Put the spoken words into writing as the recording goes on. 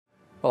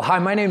Well, hi,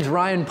 my name's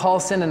Ryan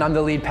Paulson, and I'm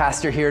the lead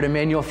pastor here at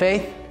Emmanuel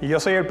Faith. Y yo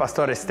soy el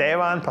pastor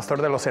Esteban, pastor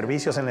de los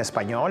servicios en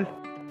español.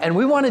 And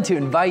we wanted to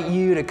invite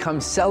you to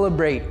come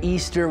celebrate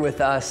Easter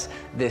with us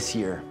this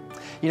year.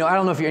 You know, I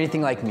don't know if you're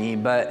anything like me,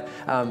 but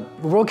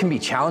the world can be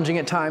challenging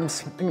at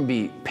times. There can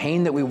be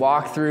pain that we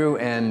walk through,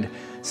 and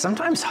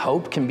sometimes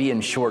hope can be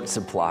in short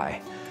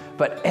supply.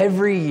 But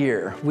every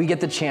year, we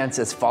get the chance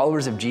as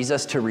followers of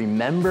Jesus to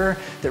remember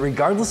that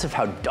regardless of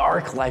how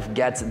dark life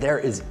gets, there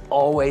is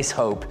always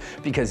hope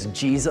because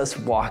Jesus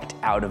walked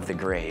out of the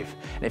grave.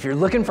 And if you're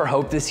looking for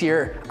hope this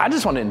year, I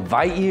just want to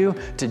invite you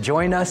to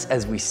join us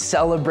as we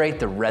celebrate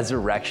the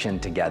resurrection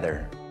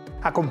together.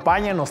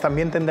 Acompáñanos,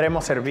 también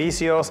tendremos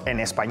servicios en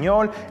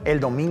español el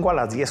domingo a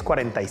las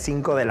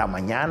 10:45 de la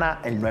mañana,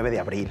 el 9 de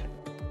abril.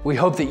 We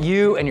hope that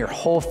you and your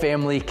whole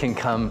family can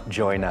come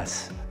join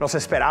us. Los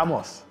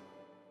esperamos.